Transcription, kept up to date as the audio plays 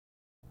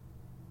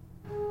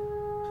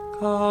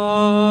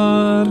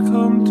Har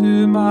come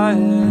to my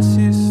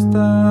assistance.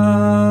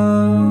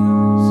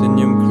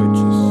 Signum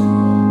Crucis.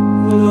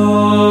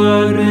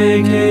 Lord,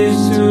 make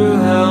haste to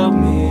help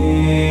me.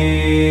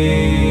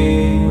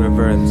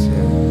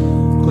 Reverencia.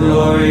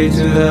 Glory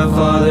to the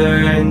Father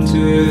and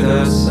to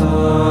the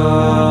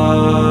Son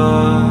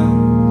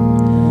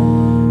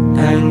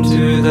and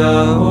to the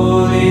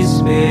Holy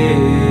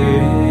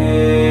Spirit,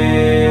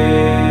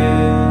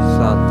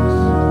 Sanctus.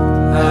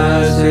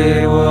 as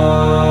it was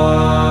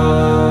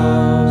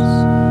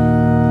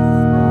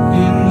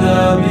in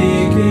the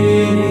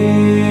beginning,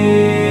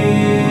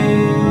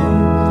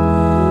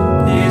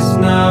 is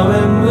now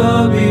and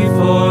will be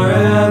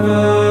forever.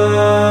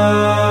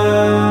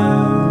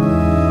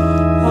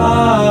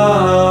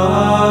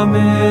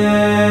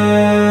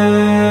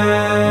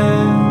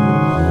 Amen.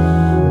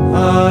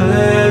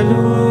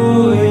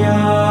 Alleluia.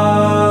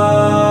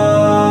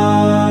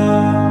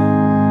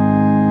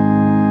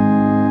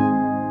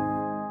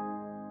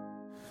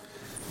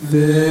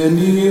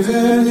 Veni,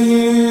 veni,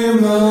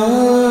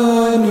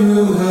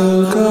 Emmanuel,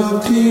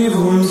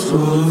 captivum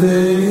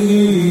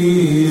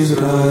solvei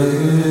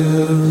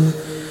Israel,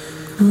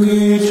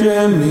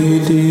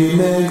 vicemit in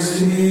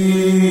exilio,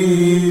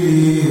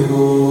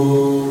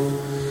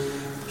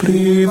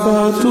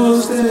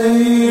 privatus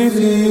Dei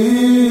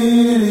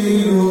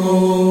Filio,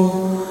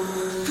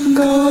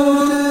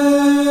 gaude,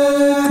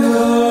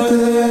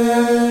 gaude,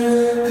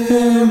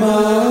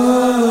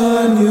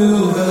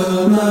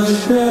 Emmanuel,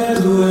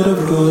 nascetur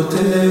pro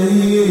te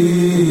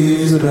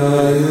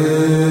Israel.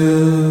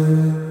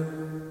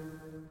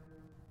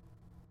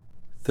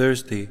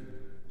 Thursday,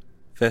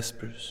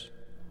 Vespers.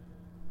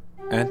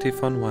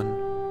 Antiphon 1.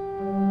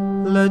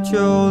 Let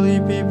your holy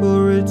people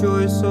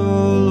rejoice, O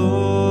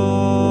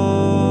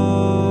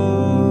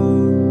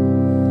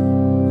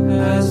Lord,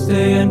 as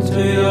they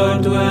enter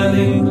your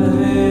dwelling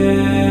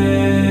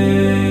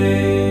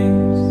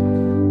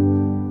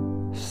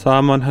place.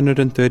 Psalm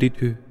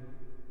 132.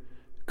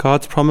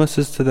 God's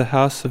promises to the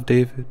house of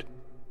David.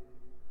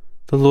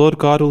 The Lord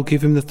God will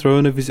give him the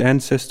throne of his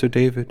ancestor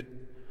David.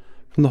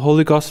 From the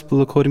Holy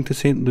Gospel according to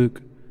St.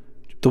 Luke,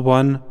 chapter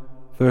 1,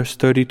 verse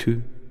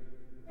 32.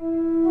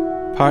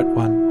 Part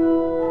 1.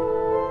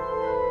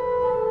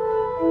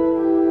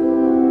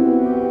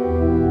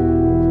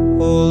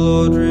 O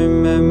Lord,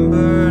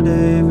 remember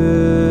David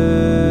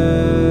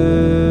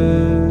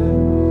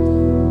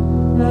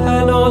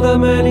and all the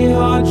many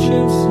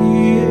hardships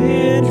he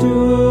endured.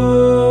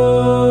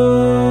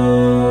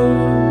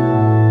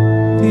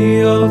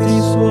 The oath he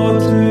swore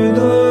to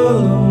the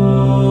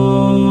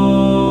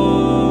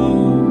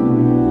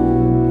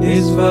Lord,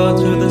 his vow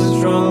to the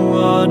strong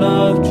one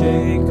of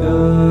Jacob.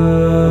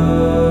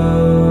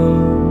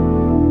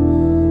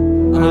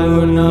 I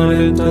will not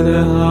enter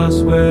the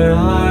house where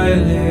I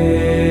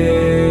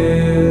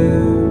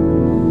live,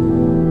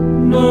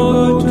 nor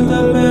go to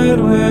the bed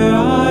where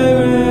I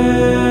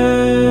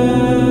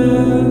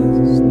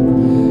rest.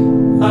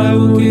 I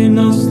will give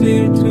no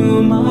sleep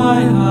to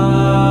my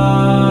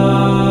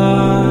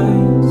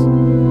eyes,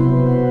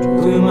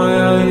 to my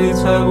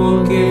eyelids I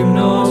will give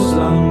no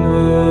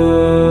slumber,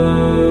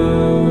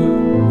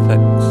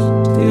 Thanks.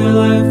 till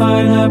I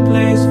find a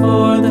place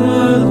for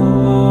the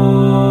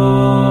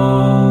Lord,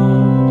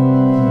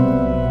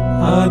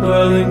 a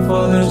dwelling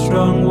for the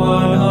strong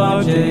one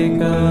of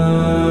Jacob.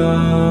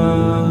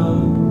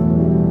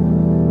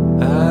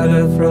 At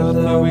the throat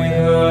that we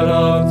heard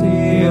of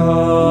the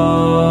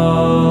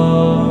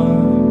ark,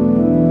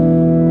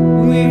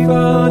 we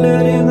found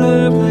it in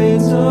the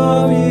place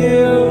of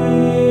hearing.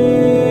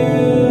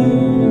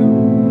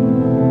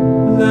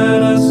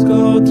 Let us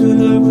go to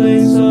the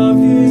place of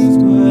his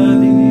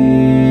dwelling.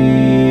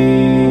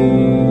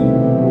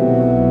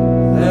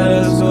 Let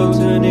us go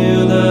to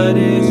kneel at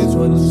his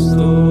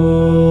footstool.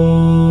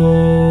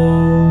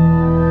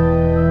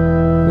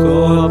 Go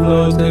up,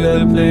 Lord, to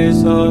the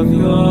place of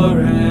your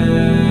rest.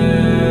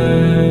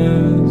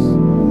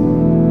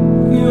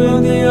 You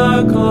are the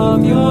ark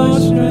of your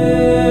strength.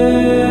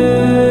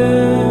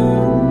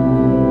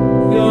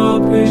 Your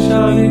praise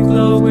shall be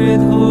clothed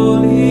with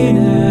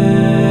holiness.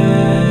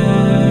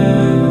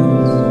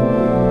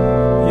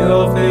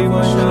 Your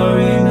favor shall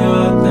ring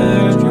out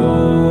their joy.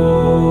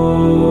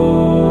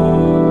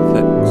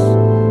 Thanks.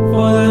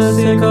 For the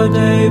sake of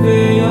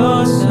David,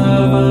 your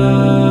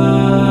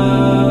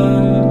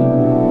servant,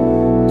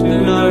 do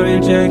not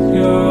reject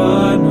your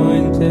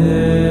anointed.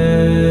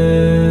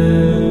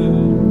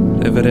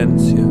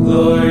 Reverencia.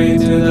 Glory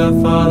to the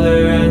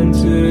Father and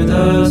to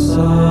the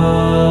Son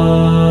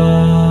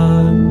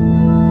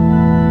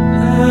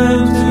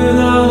and to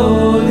the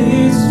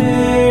Holy Spirit,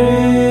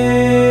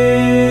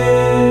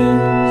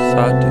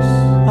 Sanctus.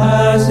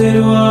 as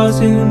it was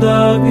in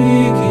the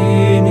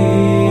beginning,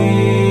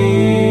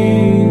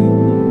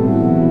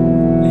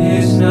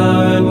 is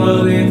now and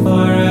will be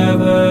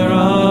forever.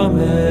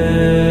 Amen.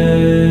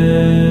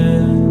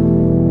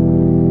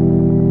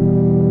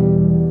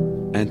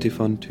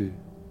 Antiphon 2.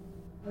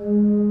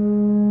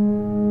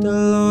 The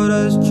Lord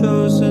has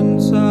chosen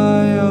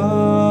Zion,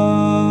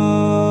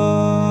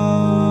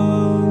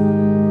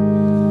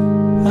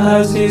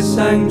 as his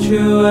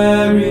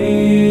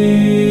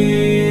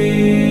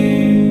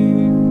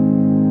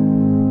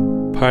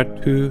sanctuary.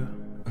 Part 2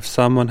 of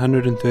Psalm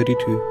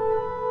 132.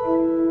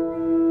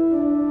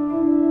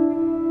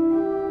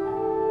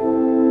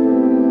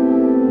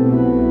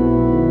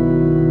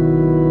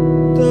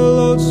 The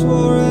Lord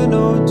swore an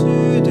oath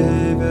to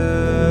David.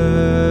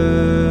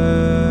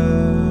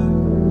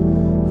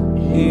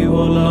 He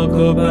will not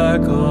go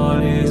back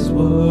on his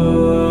word.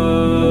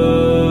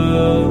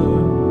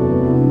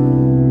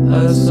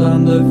 As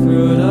on the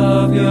fruit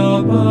of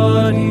your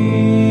body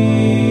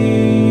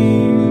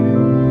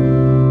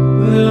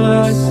will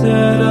I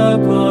set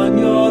upon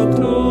your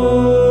throne.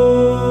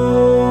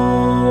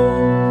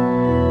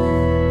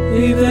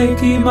 If they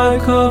keep my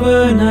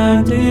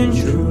covenant in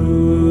truth,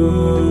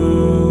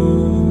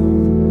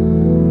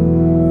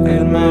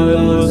 and my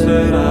laws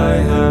that I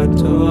have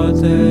taught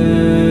them,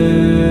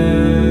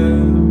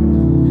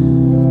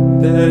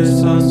 their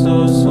sons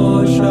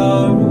also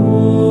shall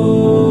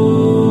rule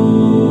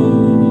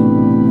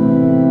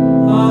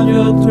on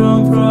your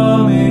throne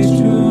from age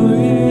to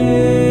age.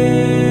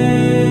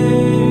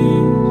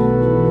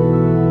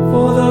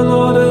 For the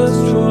Lord has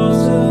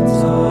chosen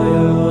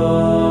Zion.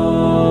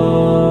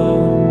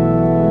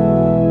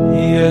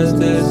 He has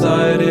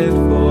decided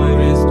for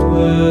his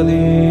dwelling.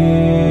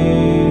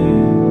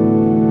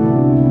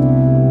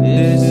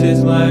 This is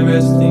my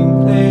resting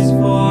place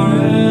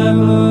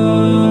forever.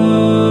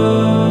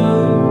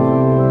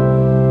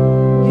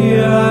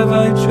 Here have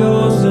I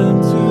chosen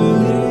to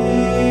live.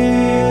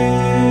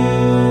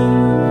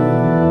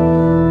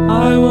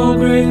 I will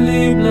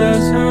greatly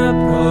bless her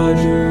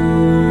produce.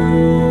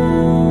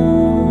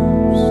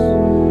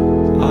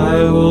 I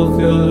will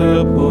fill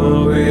her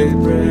pool with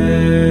bread.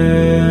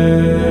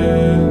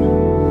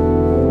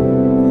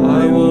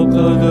 I will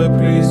clothe the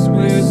priest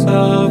with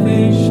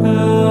salvation,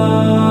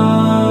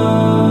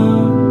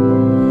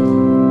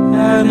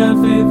 and the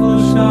faithful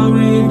shall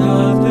reign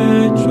out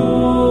their joy.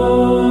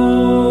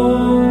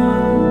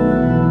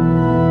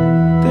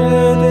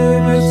 Their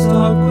David's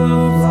stock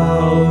will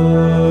flower.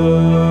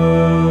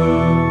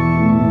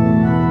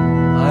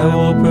 I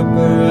will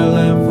prepare a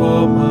lamb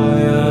for my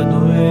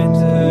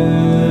anointed.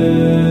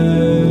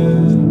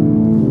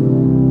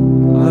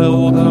 I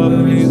will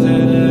cover his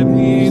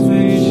enemies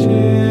with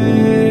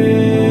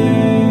shame,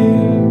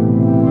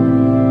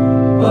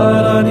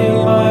 but on him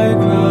my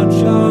crown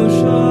shall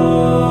shine.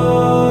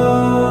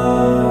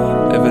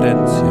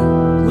 Evidencia.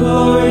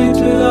 Glory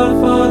to the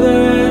Father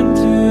and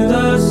to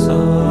the Son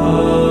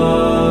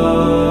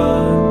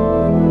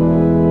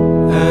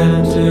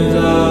and to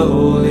the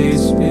Holy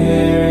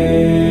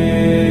Spirit,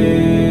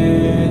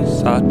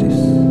 Satis.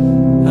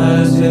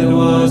 as it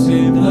was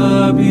in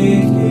the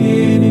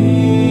beginning,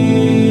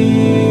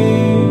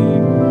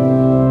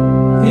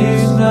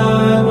 is now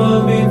and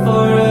will be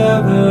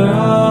forever.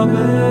 Amen.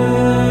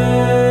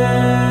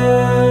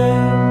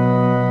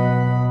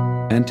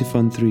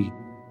 Antiphon 3.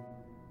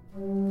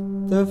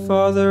 The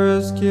Father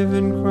has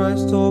given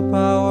Christ all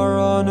power,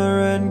 honor,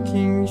 and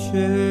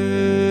kingship.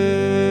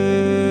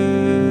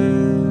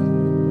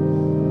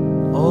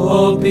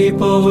 All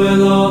people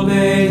will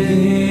obey him.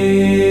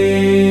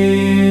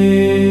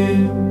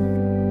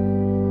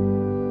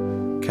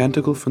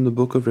 Canticle from the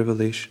Book of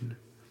Revelation,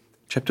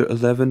 chapter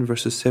 11,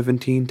 verses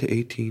 17 to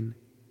 18,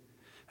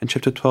 and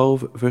chapter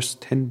 12, verse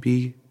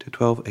 10b to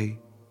 12a.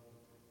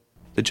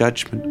 The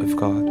Judgment of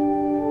God.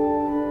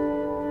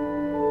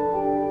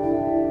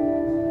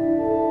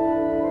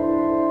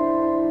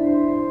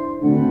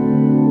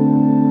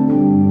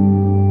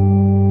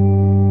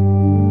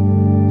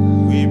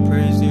 We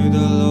praise you,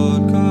 the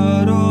Lord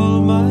God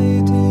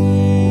Almighty,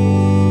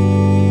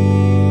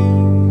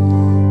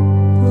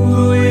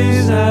 who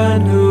is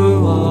and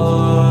who was.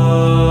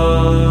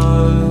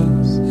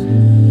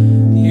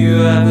 You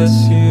have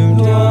assumed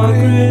your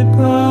great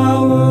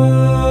power.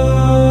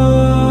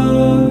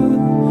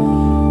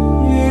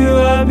 You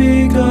have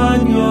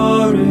begun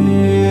your reign.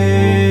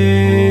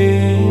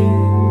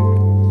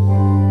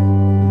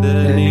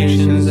 The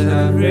nations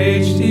have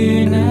raged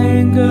in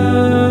anger,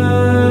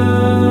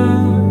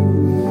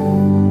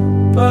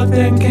 but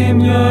then came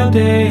your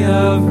day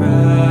of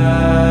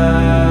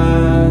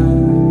wrath,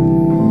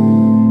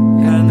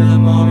 and the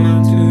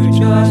moment to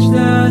judge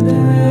the dead,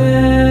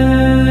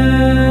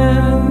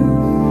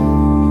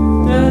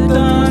 the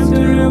time to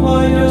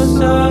reward your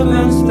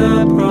servants,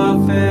 the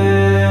prophets,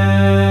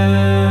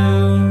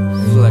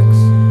 Flex.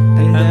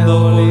 and the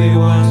holy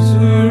ones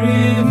who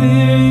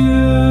revere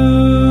you,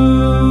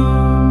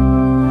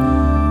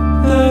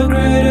 the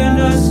great and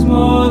the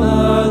small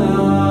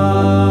alike.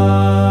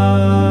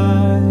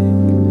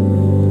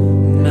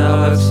 Now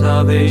have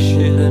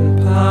salvation and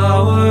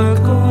power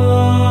come,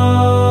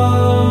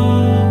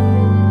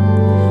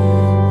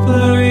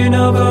 the reign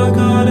of our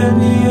God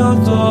and the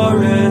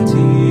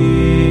authority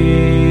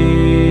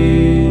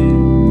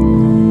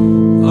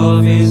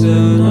of his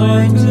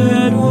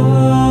anointed one.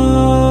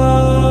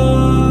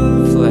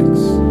 Flex.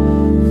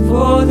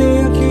 For the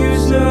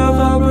accuser of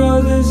our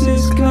brothers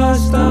is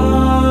cast out,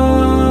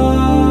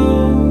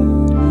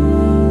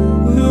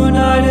 who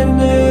night and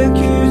day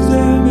accuse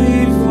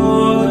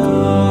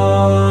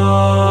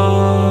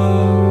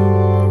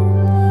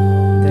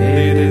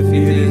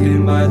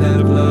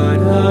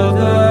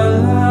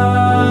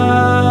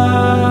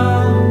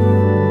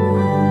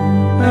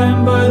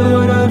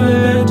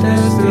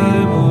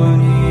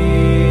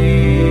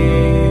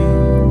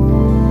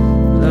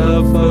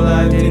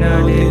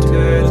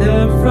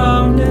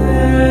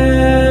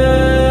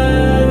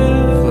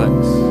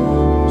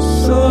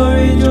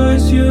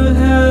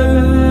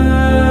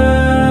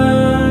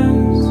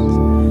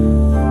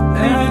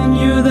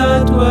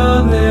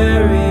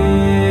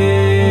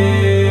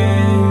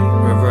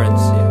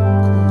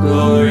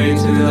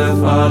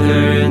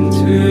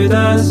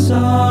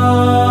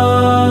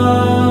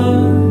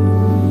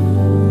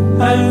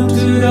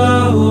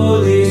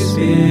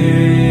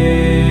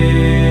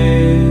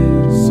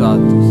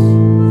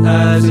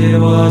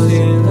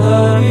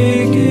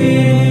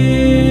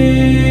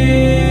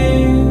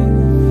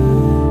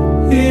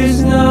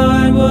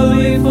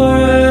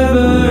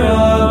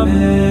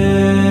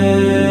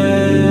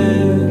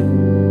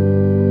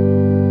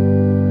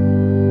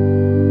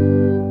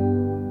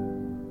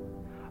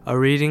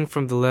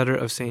from the letter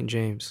of St.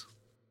 James.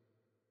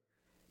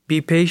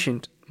 Be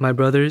patient, my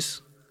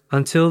brothers,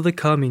 until the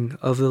coming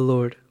of the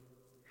Lord.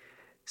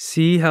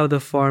 See how the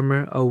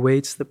farmer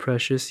awaits the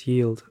precious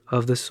yield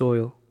of the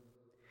soil.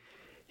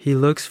 He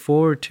looks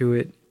forward to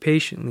it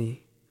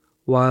patiently,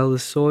 while the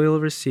soil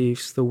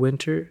receives the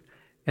winter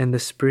and the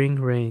spring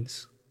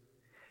rains.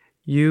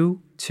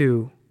 You,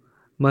 too,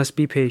 must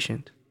be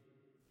patient.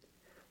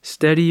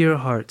 Steady your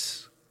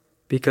hearts,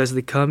 because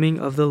the coming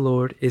of the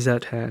Lord is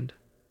at hand.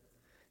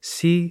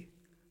 See,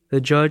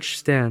 the judge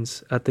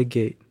stands at the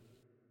gate.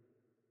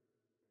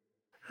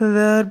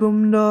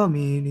 Verbum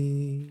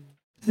Domini.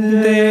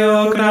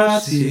 Deo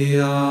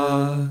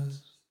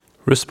gratias.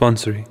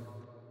 Responsory.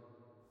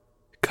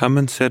 Come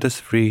and set us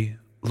free,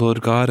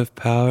 Lord God of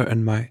power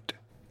and might.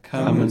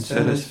 Come and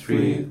set us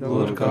free,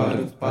 Lord God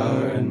of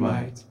power and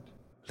might.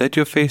 Let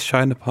your face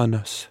shine upon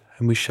us,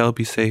 and we shall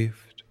be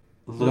saved.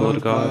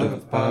 Lord God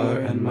of power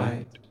and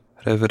might.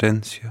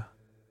 Reverencia.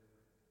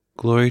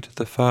 Glory to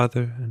the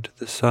Father, and to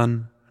the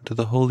Son, and to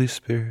the Holy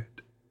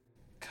Spirit.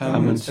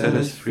 Come and set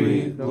us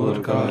free,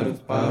 Lord God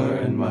of power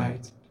and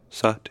might.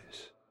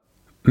 Satis.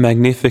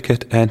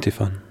 Magnificat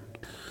Antiphon.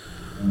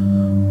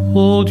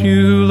 Hold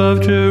you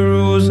love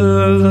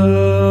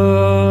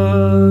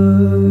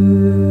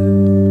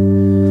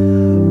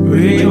Jerusalem.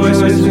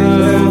 Rejoice with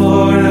her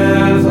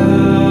forever.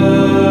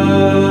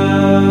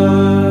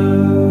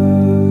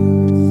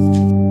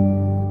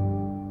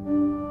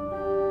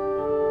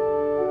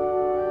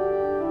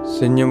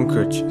 Signum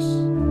Crucis.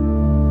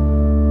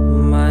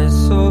 My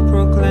soul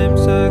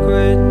proclaims the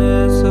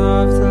greatness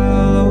of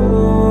the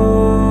Lord.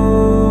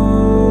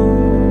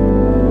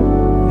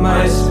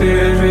 My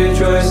spirit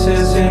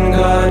rejoices in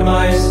God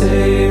my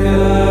Savior.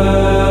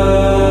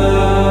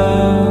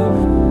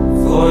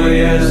 For he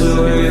has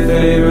looked with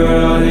favor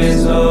on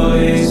his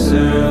holy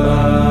servant.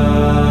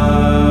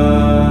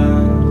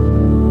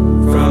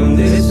 From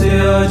this day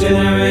all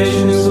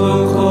generations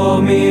will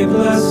call me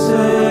blessed.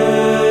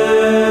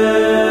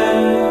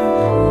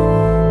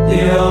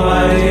 The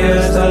Almighty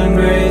has done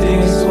great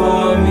things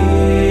for me,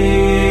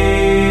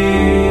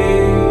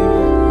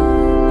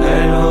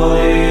 and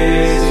holy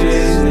is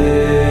his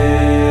name.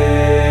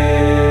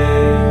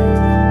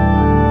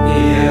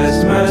 He has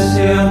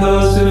mercy on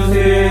those who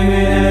fear him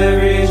in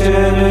every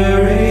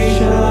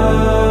generation.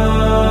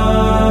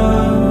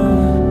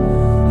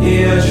 He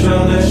has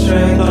shown the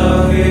strength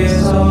of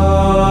his arm.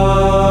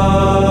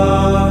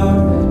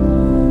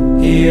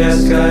 He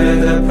has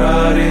guided the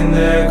proud in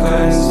their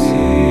conceit.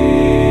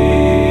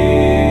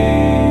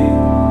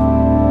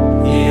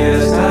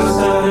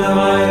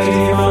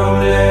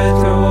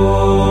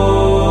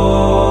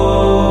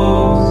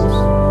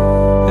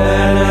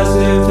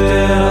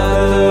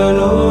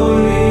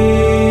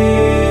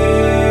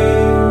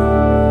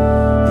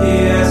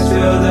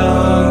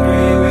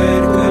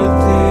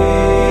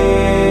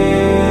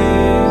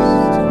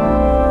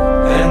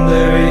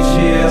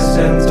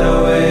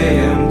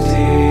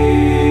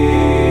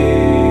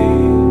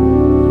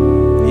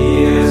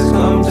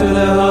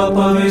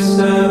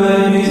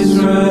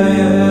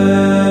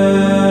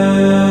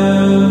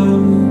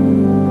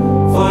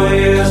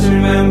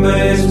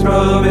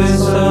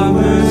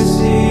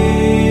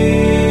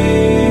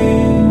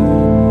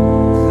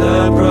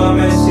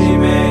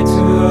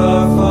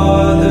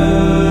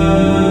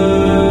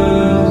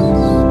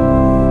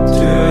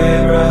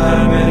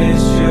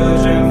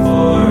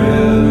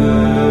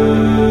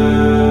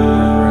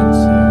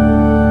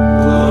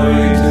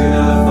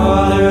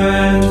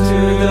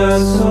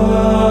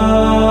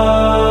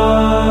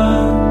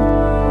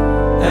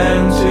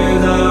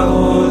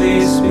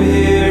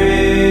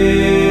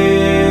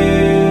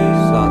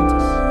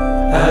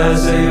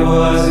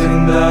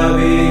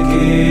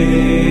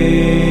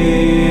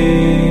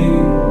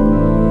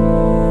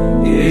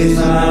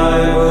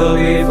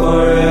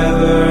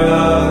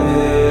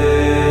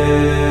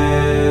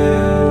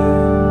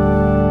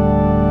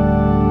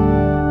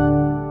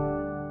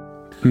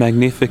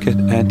 Magnificat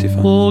Antiphon.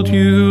 Hold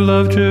you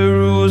love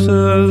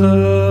Jerusalem.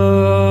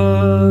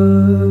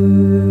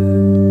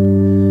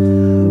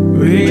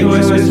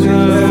 Rejoice with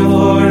her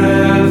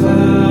forever.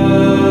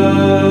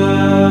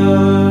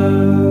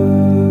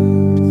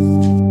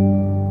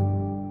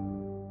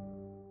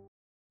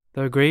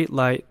 The great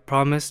light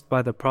promised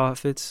by the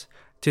prophets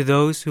to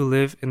those who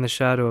live in the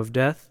shadow of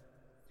death,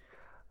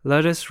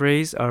 let us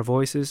raise our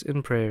voices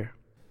in prayer.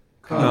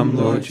 Come,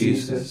 Lord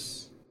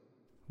Jesus.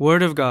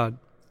 Word of God,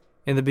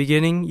 in the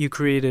beginning you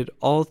created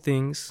all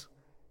things,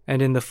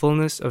 and in the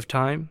fullness of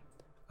time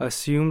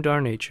assumed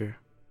our nature.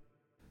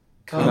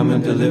 Come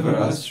and deliver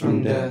us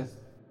from death.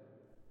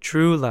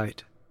 True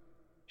light,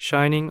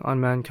 shining on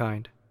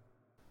mankind.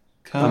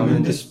 Come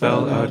and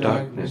dispel our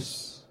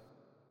darkness.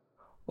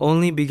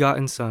 Only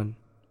begotten Son,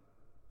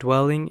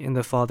 dwelling in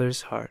the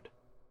Father's heart.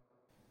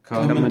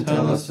 Come and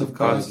tell us of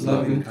God's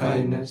loving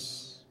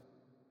kindness.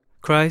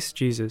 Christ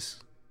Jesus,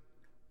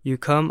 you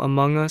come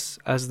among us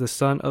as the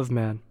Son of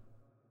Man.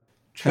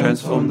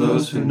 Transform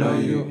those who know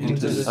you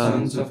into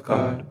sons of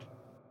God.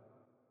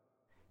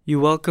 You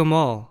welcome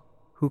all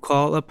who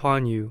call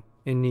upon you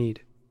in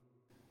need.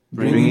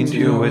 bring into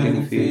your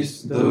wedding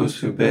feast those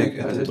who beg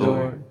at the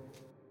door.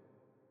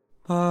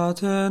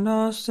 Pater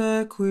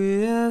noster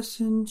qui es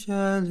in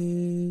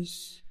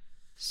celis,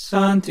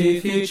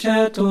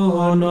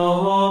 sanctificetur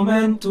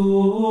nomen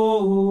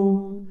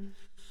tuum,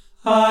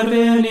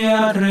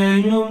 adveniat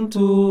regnum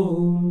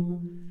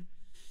tuum,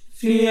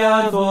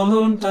 fiat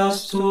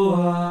voluntas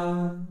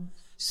tua,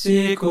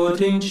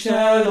 sicut in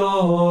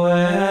cielo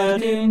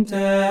et in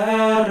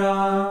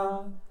terra.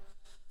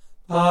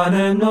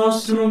 Panem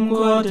nostrum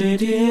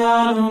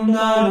quotidianum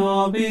da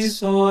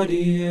nobis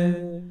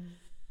hodie,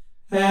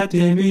 et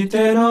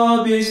dimitte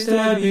nobis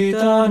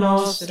debita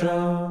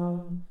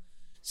nostra,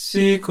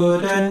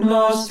 sicut et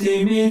nos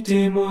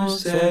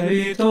dimittimus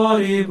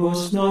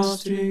debitoribus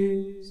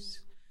nostris,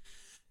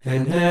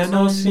 et ne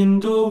nos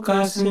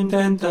inducas in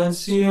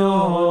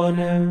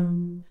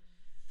tentationem,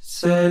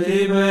 sed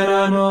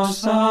libera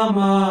nos a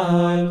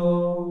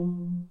malo.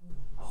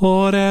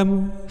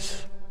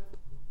 Oremus.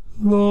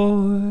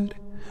 Lord,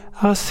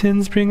 our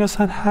sins bring us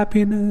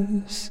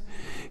unhappiness.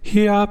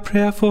 Hear our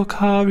prayer for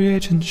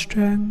courage and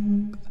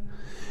strength.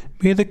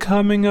 May the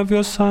coming of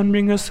your Son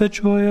bring us the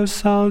joy of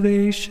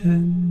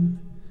salvation.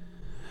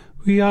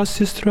 We ask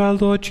this through our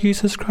Lord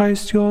Jesus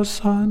Christ, your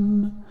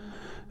Son,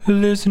 who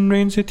lives and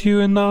reigns with you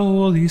in the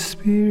Holy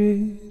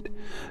Spirit,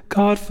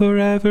 God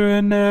forever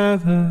and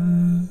ever.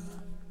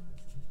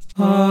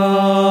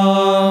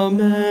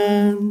 Amen.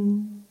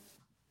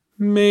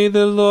 May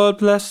the Lord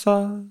bless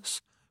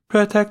us,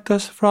 protect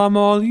us from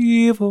all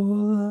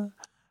evil,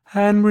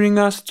 and bring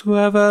us to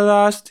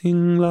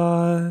everlasting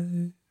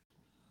life.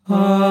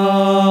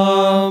 Amen.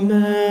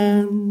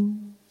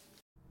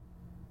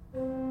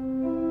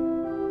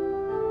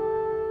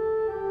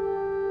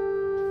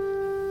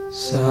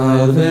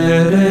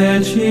 Salve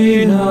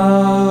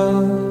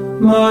Regina,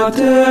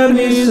 Mater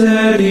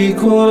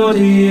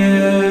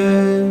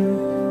misericordiae,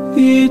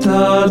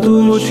 vita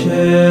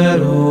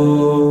dulcero,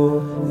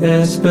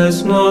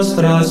 espes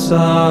nostra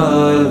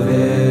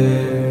salve.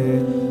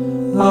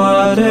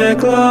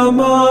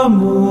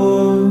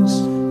 Reclamamus,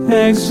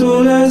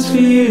 exules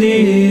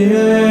filii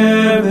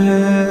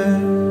Eve,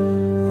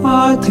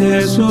 a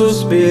te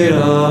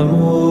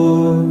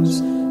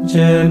suspiramus,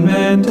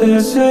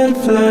 gementes et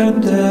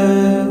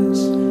flentes,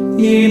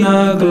 in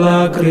ac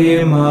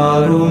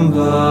lacrimarum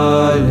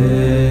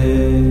vale.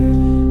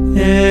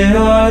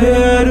 Ea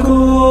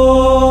ergo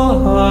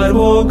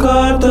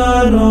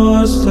advocata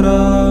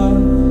nostra,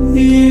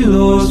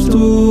 illos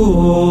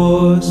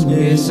tuos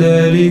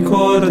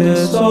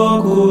misericordes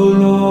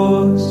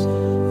oculos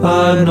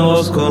ad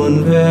nos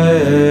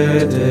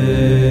converte,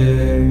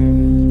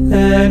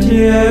 et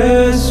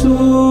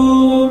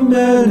Iesum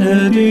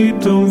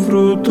benedictum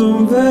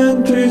fructum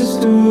ventris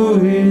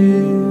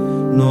tui,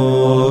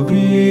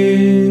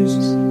 nobis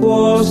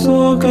post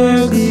hoc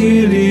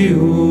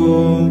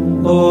exilium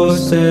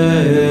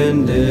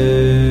ostende.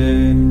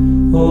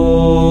 O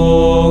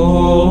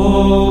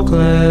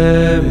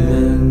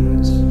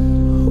clemens,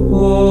 O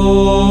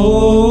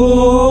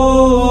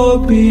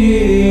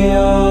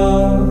pia,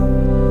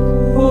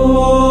 O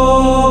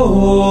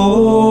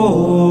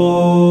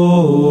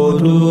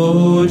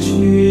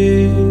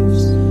dulcis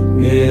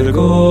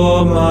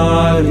Virgo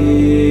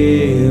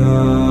Maria.